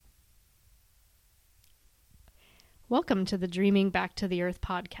Welcome to the Dreaming Back to the Earth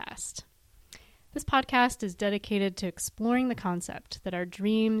podcast. This podcast is dedicated to exploring the concept that our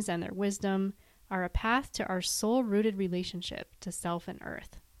dreams and their wisdom are a path to our soul-rooted relationship to self and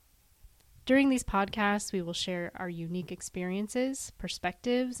earth. During these podcasts, we will share our unique experiences,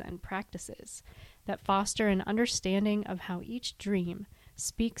 perspectives, and practices that foster an understanding of how each dream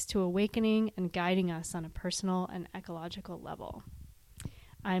speaks to awakening and guiding us on a personal and ecological level.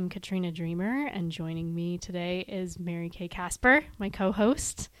 I'm Katrina Dreamer, and joining me today is Mary Kay Casper, my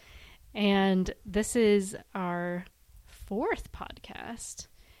co-host. And this is our fourth podcast,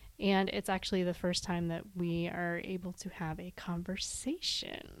 and it's actually the first time that we are able to have a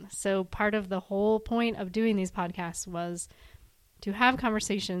conversation. So part of the whole point of doing these podcasts was to have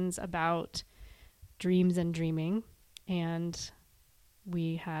conversations about dreams and dreaming, and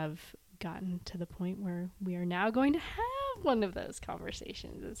we have gotten to the point where we are now going to have one of those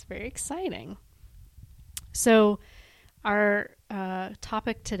conversations. It's very exciting. So our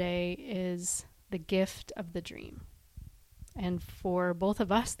topic today is the gift of the dream. And for both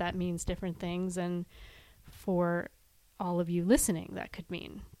of us, that means different things. And for all of you listening, that could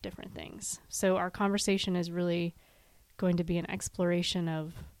mean different things. So our conversation is really going to be an exploration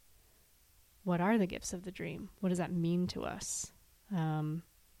of what are the gifts of the dream? What does that mean to us? So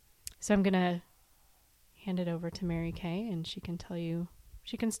I'm going to hand it over to Mary Kay, and she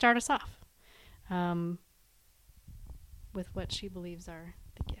can start us off with what she believes are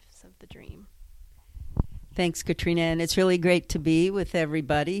the gifts of the dream. Thanks, Katrina, and it's really great to be with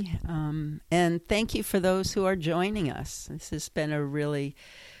everybody. And thank you for those who are joining us. This has been a really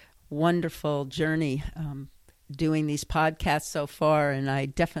wonderful journey doing these podcasts so far, and I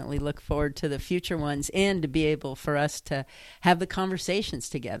definitely look forward to the future ones and to be able for us to have the conversations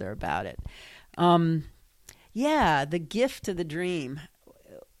together about it. The gift of the dream.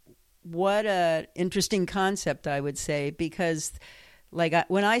 What an interesting concept, I would say, because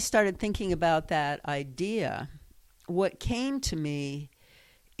when I started thinking about that idea, what came to me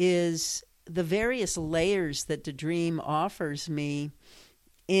is the various layers that the dream offers me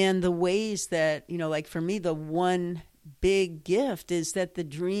and the ways that, for me, the one big gift is that the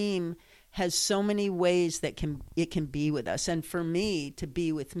dream has so many ways that it can be with us, and for me to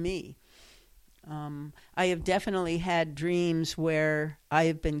be with me. I have definitely had dreams where I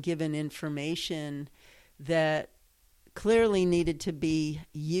have been given information that clearly needed to be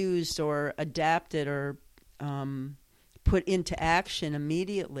used or adapted or put into action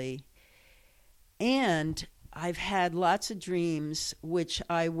immediately. And I've had lots of dreams, which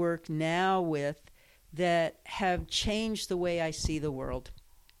I work now with, that have changed the way I see the world.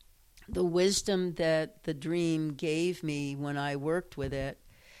 The wisdom that the dream gave me when I worked with it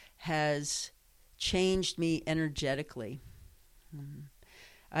has changed me energetically.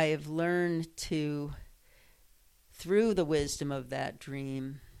 I have learned through the wisdom of that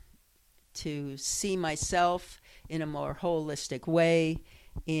dream, to see myself in a more holistic way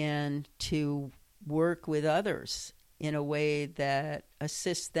and to work with others in a way that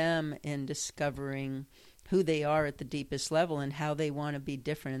assists them in discovering who they are at the deepest level and how they want to be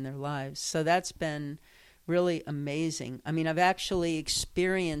different in their lives. So that's been really amazing. I mean, I've actually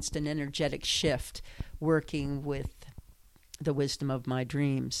experienced an energetic shift working with the wisdom of my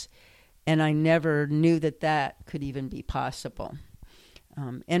dreams, and I never knew that could even be possible.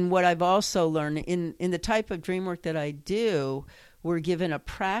 And what I've also learned in the type of dream work that I do, we're given a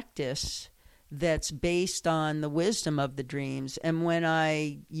practice that's based on the wisdom of the dreams. And when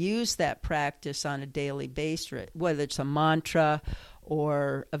I use that practice on a daily basis, whether it's a mantra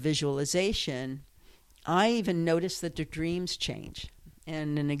or a visualization, I even notice that the dreams change.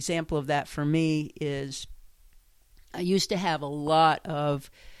 And an example of that for me is I used to have a lot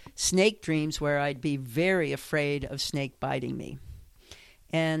of snake dreams where I'd be very afraid of snake biting me.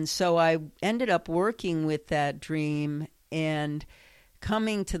 And so I ended up working with that dream and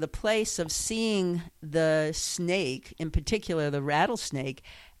coming to the place of seeing the snake, in particular the rattlesnake,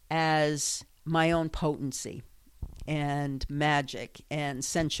 as my own potency and magic and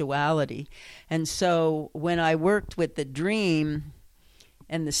sensuality. And so when I worked with the dream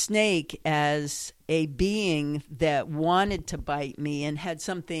and the snake as a being that wanted to bite me and had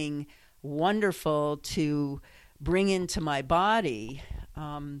something wonderful to bring into my body,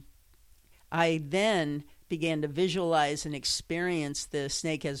 I then began to visualize and experience the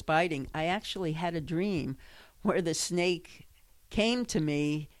snake as biting. I actually had a dream where the snake came to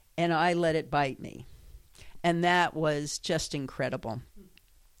me and I let it bite me. And that was just incredible.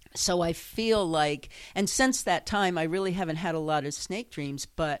 So I feel like, and since that time, I really haven't had a lot of snake dreams,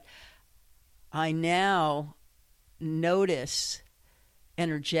 but I now notice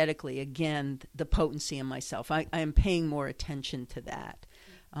energetically, again, the potency in myself. I am paying more attention to that.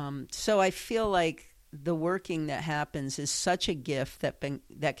 So I feel like the working that happens is such a gift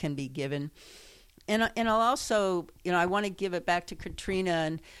that can be given. And I'll also, I want to give it back to Katrina,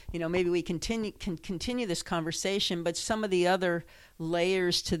 and maybe we can continue this conversation. But some of the other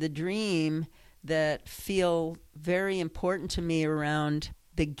layers to the dream that feel very important to me around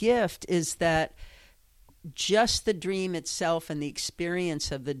the gift is that just the dream itself and the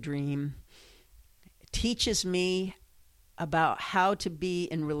experience of the dream teaches me about how to be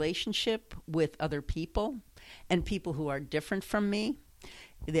in relationship with other people and people who are different from me.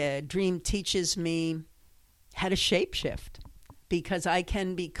 The dream teaches me how to shapeshift, because I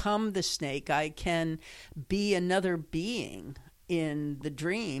can become the snake. I can be another being in the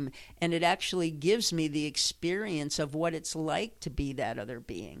dream, and it actually gives me the experience of what it's like to be that other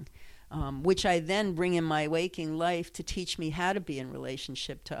being, which I then bring in my waking life to teach me how to be in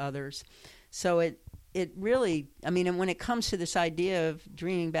relationship to others. So it really, and when it comes to this idea of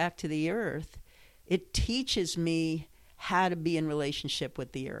dreaming back to the earth, it teaches me how to be in relationship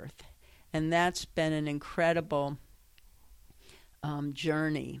with the earth. And that's been an incredible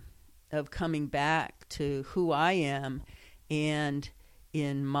journey of coming back to who I am and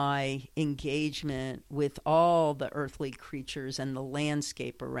in my engagement with all the earthly creatures and the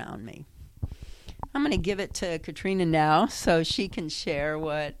landscape around me. I'm going to give it to Katrina now so she can share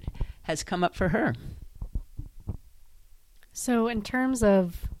what has come up for her. So in terms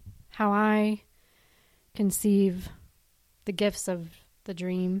of how I conceive the gifts of the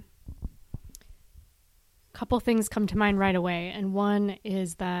dream, a couple things come to mind right away. And one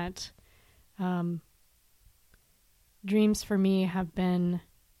is that dreams for me have been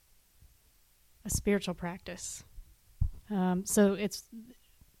a spiritual practice. So it's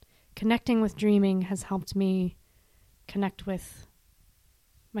connecting with dreaming has helped me connect with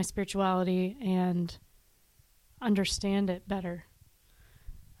my spirituality and understand it better.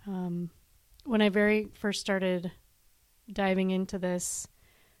 When I very first started diving into this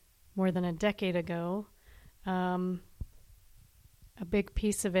more than a decade ago, a big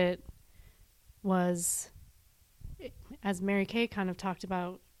piece of it was, as Mary Kay kind of talked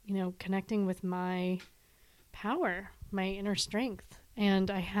about, connecting with my power, my inner strength. And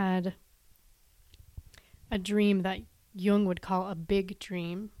I had a dream that Jung would call a big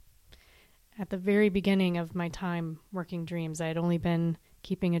dream. At the very beginning of my time working dreams, I had only been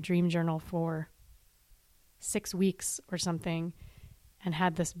keeping a dream journal for 6 weeks or something, and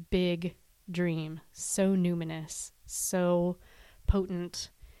had this big dream, so numinous, so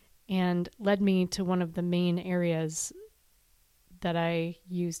potent, and led me to one of the main areas that I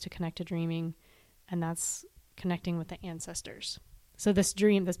use to connect to dreaming, and that's connecting with the ancestors. So this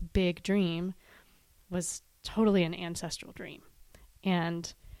dream, this big dream, was totally an ancestral dream.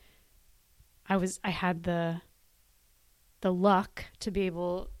 And I had the luck to be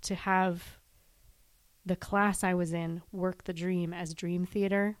able to have the class I was in work the dream as dream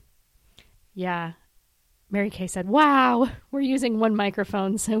theater. Yeah. Mary Kay said, "Wow, we're using one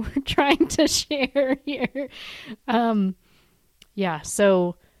microphone, so we're trying to share here."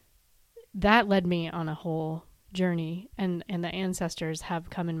 So that led me on a whole journey, and the ancestors have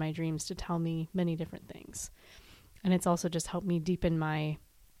come in my dreams to tell me many different things. And it's also just helped me deepen my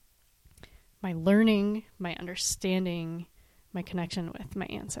learning, my understanding, my connection with my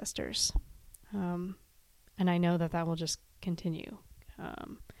ancestors. And I know that will just continue.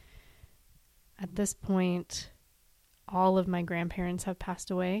 At this point, all of my grandparents have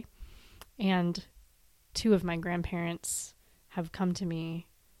passed away, and 2 of my grandparents have come to me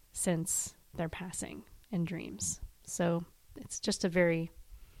since their passing in dreams. So it's just a very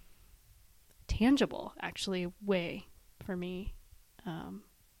tangible, actually, way for me,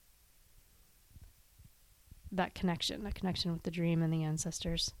 that connection with the dream and the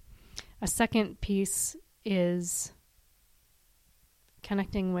ancestors. A second piece is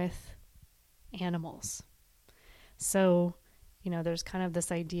connecting with animals. So, there's kind of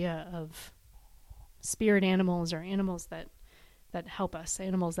this idea of spirit animals, or animals that help us,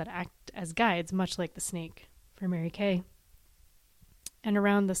 animals that act as guides, much like the snake for Mary Kay. And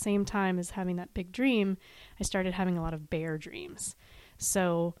around the same time as having that big dream, I started having a lot of bear dreams.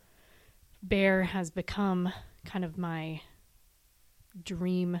 So bear has become kind of my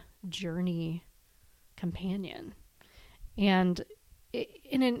dream journey companion. And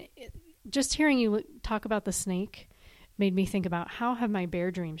just hearing you talk about the snake made me think about how have my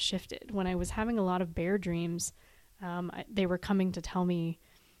bear dreams shifted. When I was having a lot of bear dreams, they were coming to tell me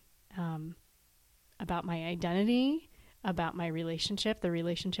about my identity, about my relationship, the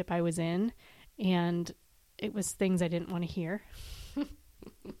relationship I was in, and it was things I didn't want to hear.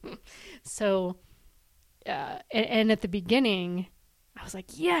 So, and at the beginning, I was like,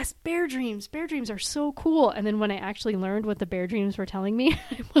 yes, bear dreams. Bear dreams are so cool. And then when I actually learned what the bear dreams were telling me,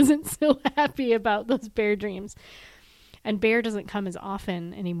 I wasn't so happy about those bear dreams. And bear doesn't come as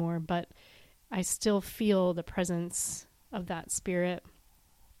often anymore, but I still feel the presence of that spirit.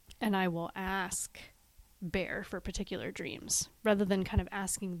 And I will ask bear for particular dreams rather than kind of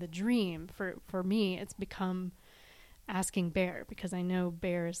asking the dream. For me, it's become asking bear, because I know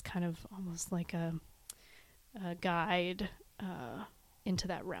bear is kind of almost like a guide into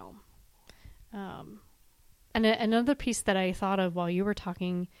that realm. And another piece that I thought of while you were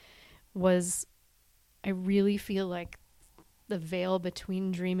talking was, I really feel like the veil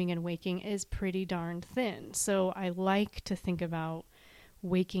between dreaming and waking is pretty darn thin. So I like to think about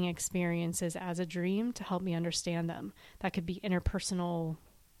waking experiences as a dream to help me understand them. That could be interpersonal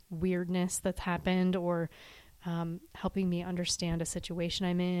weirdness that's happened, or helping me understand a situation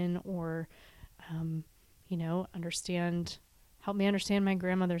I'm in, or help me understand my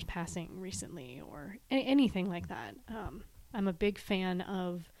grandmother's passing recently, or anything like that. I'm a big fan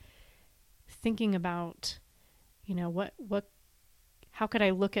of thinking about, how could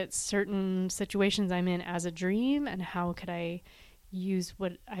I look at certain situations I'm in as a dream, and how could I use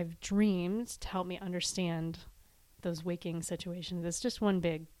what I've dreamed to help me understand those waking situations. It's just one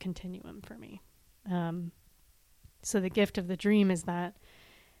big continuum for me. So the gift of the dream is that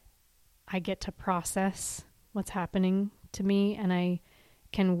I get to process what's happening to me, and I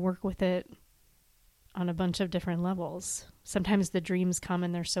can work with it on a bunch of different levels. Sometimes the dreams come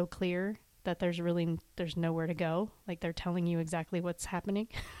and they're so clear that there's nowhere to go. Like, they're telling you exactly what's happening.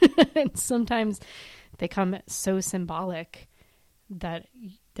 And sometimes they come so symbolic that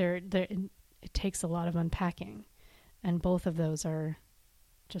it takes a lot of unpacking. And both of those are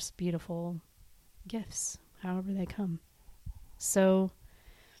just beautiful gifts, however they come. So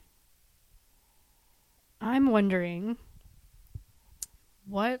I'm wondering,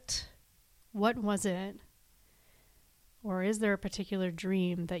 what was it, or is there a particular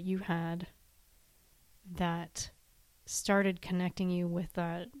dream that you had that started connecting you with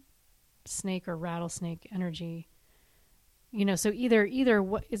that snake or rattlesnake energy? So either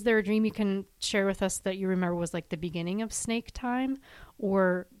what is there a dream you can share with us that you remember was like the beginning of snake time,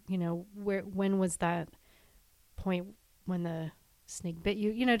 or when was that point when the snake bit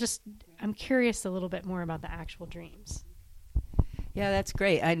you? Just I'm curious a little bit more about the actual dreams. Yeah, that's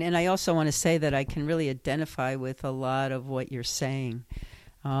great. And I also want to say that I can really identify with a lot of what you're saying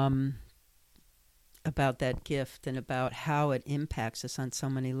about that gift and about how it impacts us on so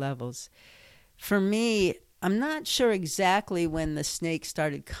many levels. For me, I'm not sure exactly when the snake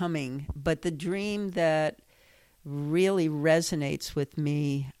started coming, but the dream that really resonates with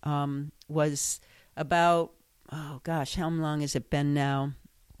me was about, how long has it been now?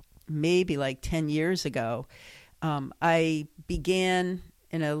 Maybe like 10 years ago. I began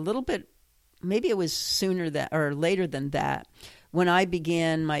in a little bit, maybe it was later than that, when I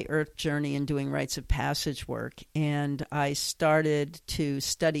began my earth journey and doing rites of passage work, and I started to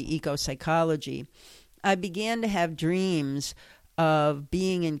study eco-psychology. I began to have dreams of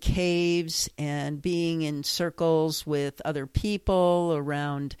being in caves and being in circles with other people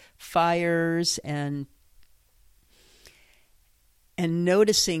around fires, and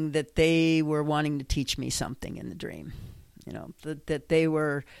noticing that they were wanting to teach me something in the dream, that they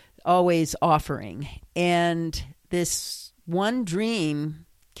were always offering. And this one dream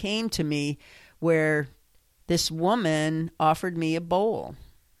came to me where this woman offered me a bowl.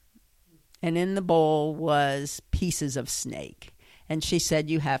 And in the bowl was pieces of snake. And she said,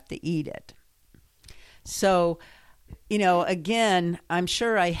 you have to eat it. So, again, I'm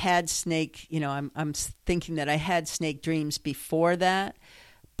sure I had snake, I'm thinking that I had snake dreams before that.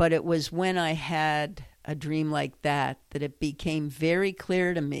 But it was when I had a dream like that it became very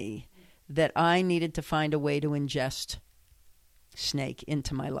clear to me that I needed to find a way to ingest snake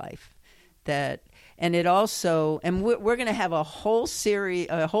into my life. And it also, and we're going to have a whole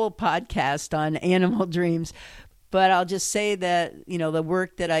podcast on animal dreams, but I'll just say that, the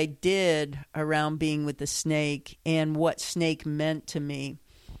work that I did around being with the snake and what snake meant to me,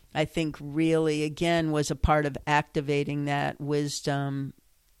 I think really, again, was a part of activating that wisdom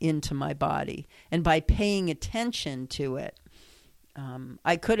into my body. And by paying attention to it,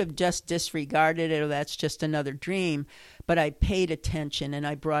 I could have just disregarded it, or that's just another dream, but I paid attention and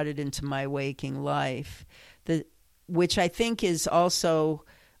I brought it into my waking life, which I think is also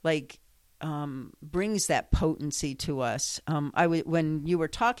brings that potency to us. When you were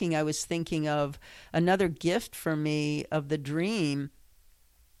talking, I was thinking of another gift for me of the dream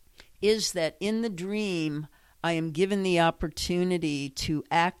is that in the dream, I am given the opportunity to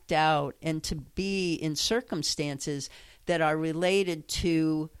act out and to be in circumstances that are related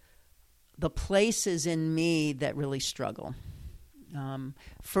to the places in me that really struggle.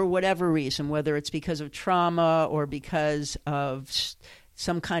 For whatever reason, whether it's because of trauma or because of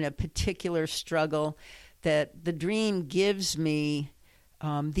some kind of particular struggle, that the dream gives me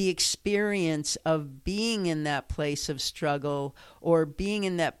the experience of being in that place of struggle, or being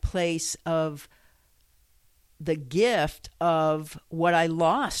in that place of the gift of what I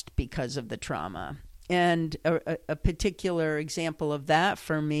lost because of the trauma. And a particular example of that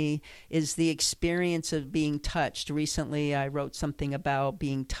for me is the experience of being touched. Recently, I wrote something about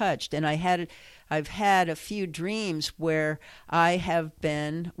being touched, and I've had a few dreams where I have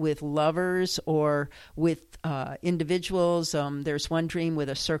been with lovers or with individuals. There's one dream with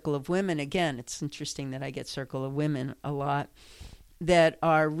a circle of women. Again, it's interesting that I get circle of women a lot, that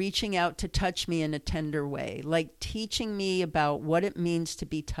are reaching out to touch me in a tender way, like teaching me about what it means to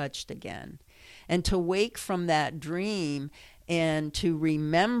be touched again. And to wake from that dream and to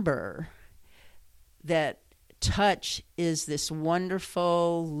remember that touch is this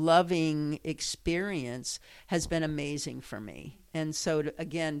wonderful, loving experience has been amazing for me. And so,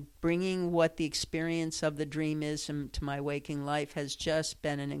 again, bringing what the experience of the dream is into my waking life has just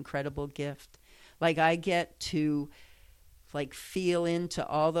been an incredible gift. Like, I get to feel into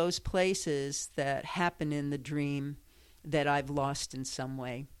all those places that happen in the dream that I've lost in some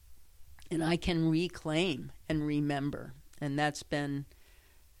way. And I can reclaim and remember. And that's been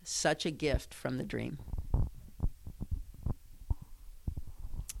such a gift from the dream.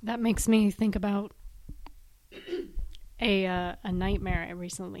 That makes me think about a nightmare I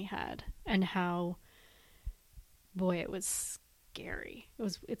recently had, and how, boy, it was scary.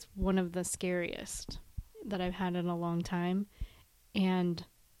 It's one of the scariest that I've had in a long time. And,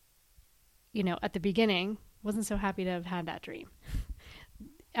 at the beginning, wasn't so happy to have had that dream.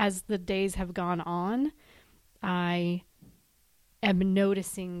 As the days have gone on, I am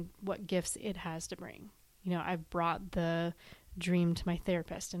noticing what gifts it has to bring. I've brought the dream to my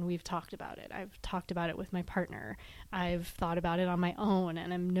therapist, and we've talked about it. I've talked about it with my partner. I've thought about it on my own,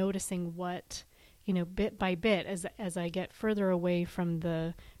 and I'm noticing what, bit by bit, as I get further away from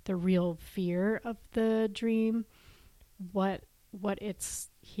the real fear of the dream, what it's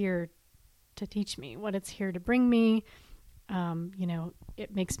here to teach me, what it's here to bring me.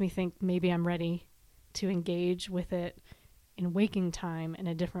 It makes me think maybe I'm ready to engage with it in waking time in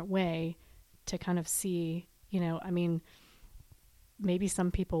a different way, to kind of see, maybe some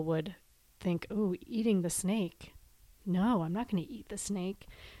people would think, oh, eating the snake. No, I'm not going to eat the snake.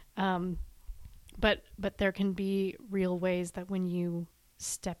 But there can be real ways that when you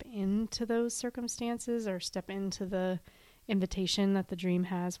step into those circumstances, or step into the invitation that the dream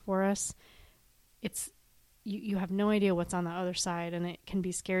has for us, it's, you have no idea what's on the other side, and it can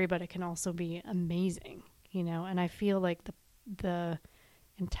be scary, but it can also be amazing, and I feel like the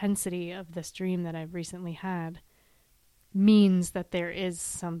intensity of this dream that I've recently had means that there is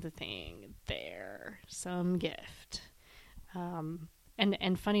something there, some gift.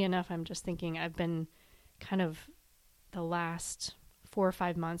 And funny enough, I'm just thinking, I've been kind of the last 4 or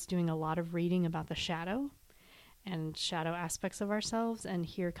 5 months doing a lot of reading about the shadow and shadow aspects of ourselves, and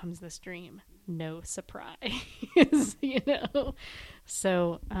here comes this dream. No surprise,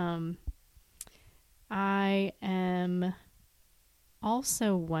 So I am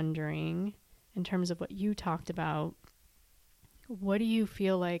also wondering, in terms of what you talked about, what do you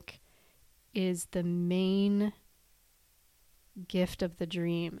feel like is the main gift of the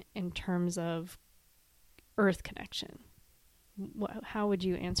dream in terms of earth connection? How would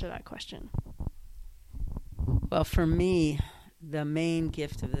you answer that question? Well, for me, the main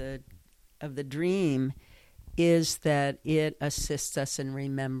gift of the dream is that it assists us in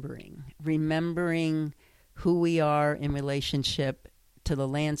remembering who we are in relationship to the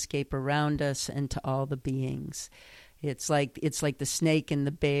landscape around us and to all the beings. It's like the snake and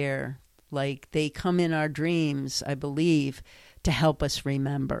the bear. Like, they come in our dreams, I believe, to help us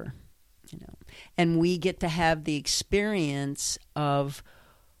remember, and we get to have the experience of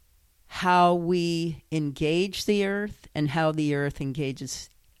how we engage the earth and how the earth engages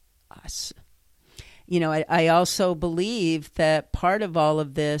us. I also believe that part of all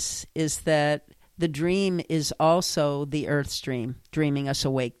of this is that the dream is also the earth's dream, dreaming us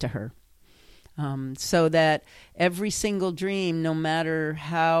awake to her. So that every single dream, no matter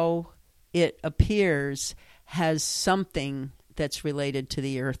how it appears, has something that's related to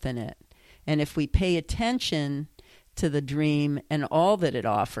the earth in it. And if we pay attention to the dream and all that it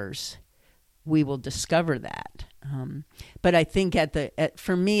offers, we will discover that. But I think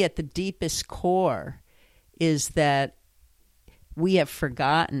for me, at the deepest core, is that we have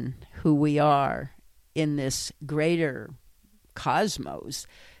forgotten who we are in this greater cosmos,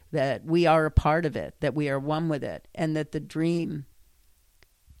 that we are a part of it, that we are one with it, and that the dream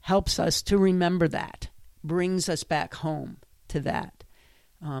helps us to remember that, brings us back home to that,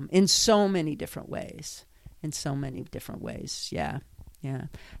 in so many different ways. Yeah.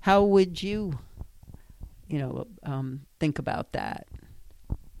 How would you, think about that?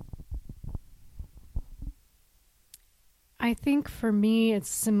 I think for me it's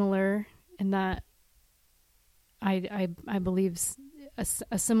similar in that I believe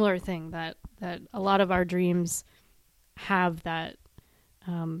a similar thing, that a lot of our dreams have that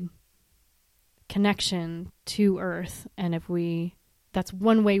connection to Earth, and that's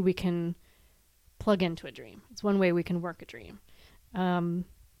one way we can plug into a dream. It's one way we can work a dream.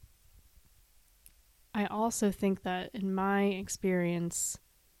 I also think that in my experience,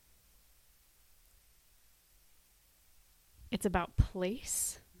 it's about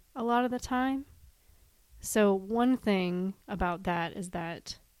place a lot of the time. So one thing about that is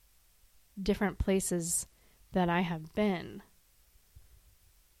that different places that I have been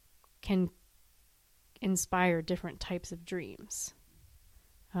can inspire different types of dreams.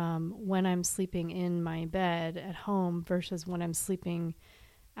 When I'm sleeping in my bed at home versus when I'm sleeping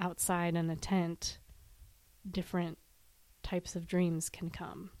outside in a tent, different types of dreams can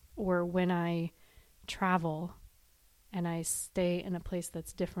come. Or when I travel and I stay in a place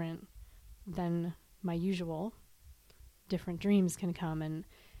that's different than my usual, different dreams can come.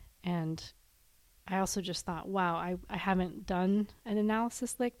 And I also just thought, wow, I haven't done an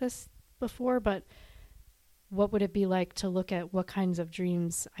analysis like this before, but what would it be like to look at what kinds of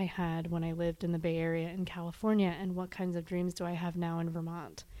dreams I had when I lived in the Bay Area in California, and what kinds of dreams do I have now in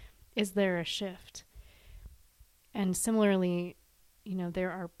Vermont? Is there a shift? And similarly,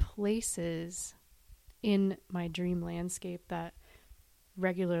 there are places in my dream landscape that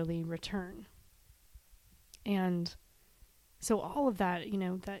regularly return. And so all of that,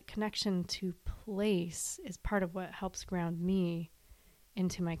 that connection to place is part of what helps ground me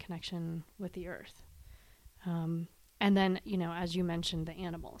into my connection with the earth. And then, as you mentioned, the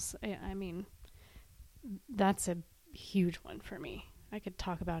animals. I mean, that's a huge one for me. I could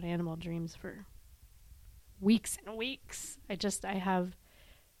talk about animal dreams for weeks and weeks. I have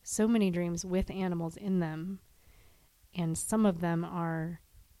so many dreams with animals in them, and some of them are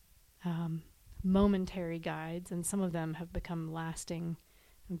momentary guides, and some of them have become lasting.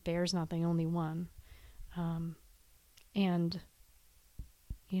 And bear's not the only one. And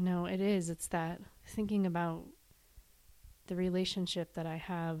it's that thinking about the relationship that I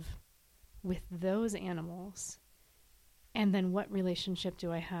have with those animals, and then what relationship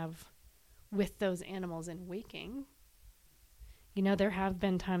do I have with those animals in waking. There have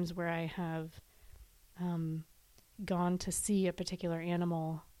been times where I have gone to see a particular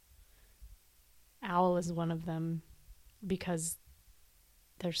animal. Owl is one of them, because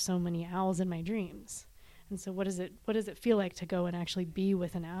there's so many owls in my dreams. And so what does it feel like to go and actually be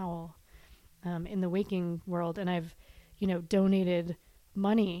with an owl in the waking world? And I've, donated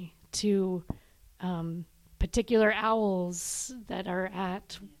money to particular owls that are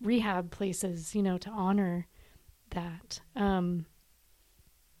at rehab places, to honor that. And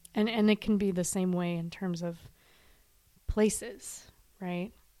it can be the same way in terms of places,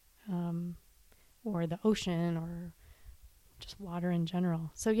 right? Or the ocean, or just water in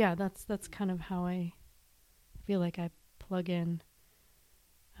general. So yeah, that's kind of how I feel like I plug in.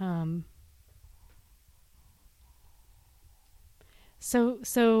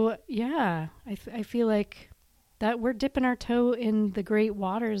 So yeah, I feel like that we're dipping our toe in the great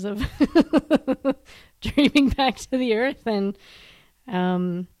waters of dreaming back to the earth. And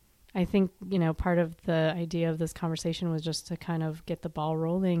I think, part of the idea of this conversation was just to kind of get the ball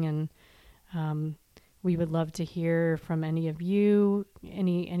rolling. And we would love to hear from any of you,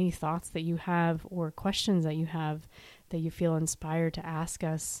 any thoughts that you have, or questions that you have that you feel inspired to ask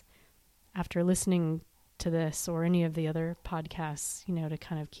us after listening to this or any of the other podcasts, to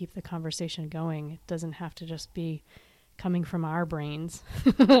kind of keep the conversation going. It doesn't have to just be coming from our brains,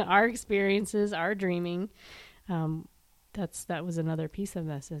 our experiences, our dreaming. That was another piece of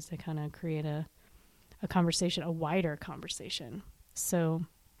this, is to kind of create a conversation, a wider conversation. So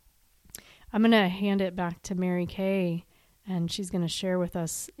I'm going to hand it back to Mary Kay, and she's going to share with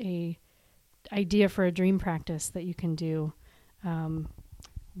us a idea for a dream practice that you can do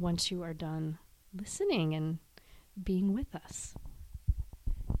once you are done listening and being with us.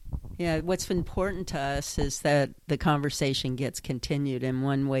 Yeah, what's important to us is that the conversation gets continued, and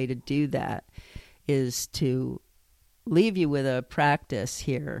one way to do that is to leave you with a practice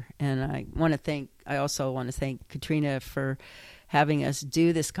here. And I want to thank I also want to thank Katrina for having us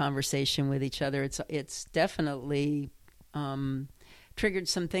do this conversation with each other. It's definitely triggered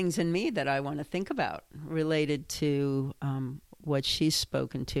some things in me that I want to think about related to what she's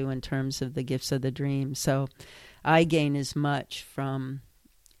spoken to in terms of the gifts of the dream. So I gain as much from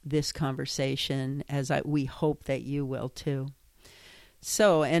this conversation as we hope that you will too.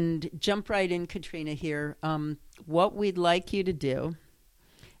 So, and jump right in, Katrina, here. What we'd like you to do,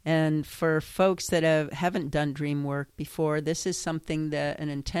 and for folks that haven't done dream work before, this is something an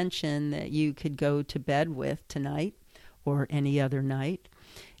intention that you could go to bed with tonight or any other night,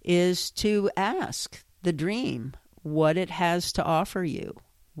 is to ask the dream what it has to offer you.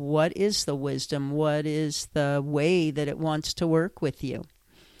 What is the wisdom? What is the way that it wants to work with you?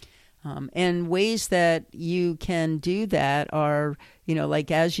 And ways that you can do that are,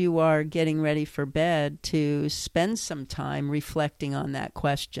 like as you are getting ready for bed, to spend some time reflecting on that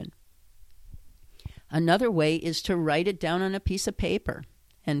question. Another way is to write it down on a piece of paper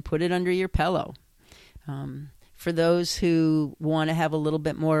and put it under your pillow. For those who want to have a little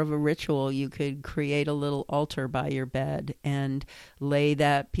bit more of a ritual, you could create a little altar by your bed and lay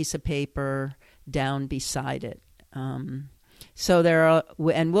that piece of paper down beside it. So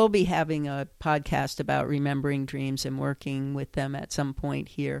and we'll be having a podcast about remembering dreams and working with them at some point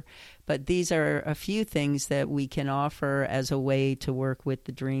here. But these are a few things that we can offer as a way to work with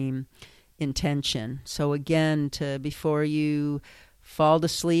the dream intention. So again, before you fall to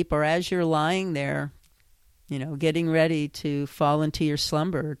sleep or as you're lying there, getting ready to fall into your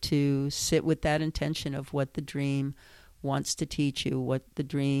slumber, to sit with that intention of what the dream wants to teach you,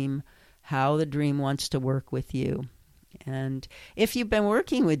 how the dream wants to work with you. And if you've been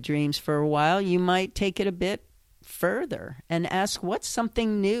working with dreams for a while, you might take it a bit further and ask what's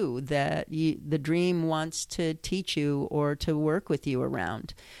something new that the dream wants to teach you or to work with you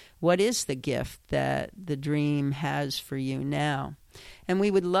around. What is the gift that the dream has for you now? And we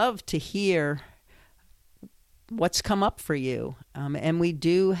would love to hear what's come up for you. And we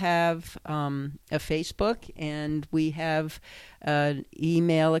do have a Facebook, and we have an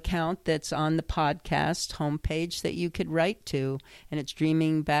email account that's on the podcast homepage that you could write to, and it's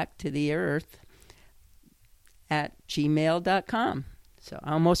dreamingbacktotheearth@gmail.com. So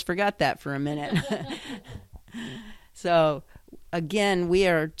I almost forgot that for a minute. So again, we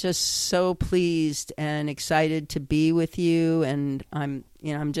are just so pleased and excited to be with you, and I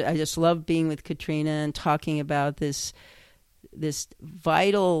just love being with Katrina and talking about this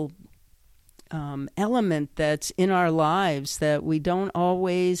vital element that's in our lives that we don't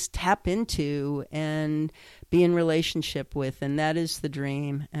always tap into and be in relationship with, and that is the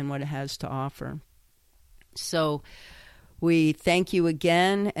dream and what it has to offer. So we thank you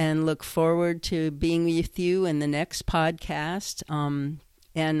again and look forward to being with you in the next podcast.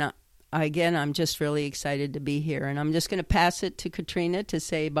 And again, I'm just really excited to be here. And I'm just going to pass it to Katrina to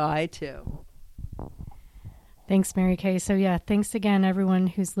say bye to. Thanks, Mary Kay. So thanks again, everyone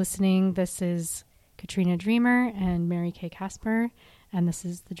who's listening. This is Katrina Dreamer and Mary Kay Casper, and this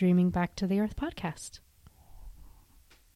is the Dreaming Back to the Earth podcast.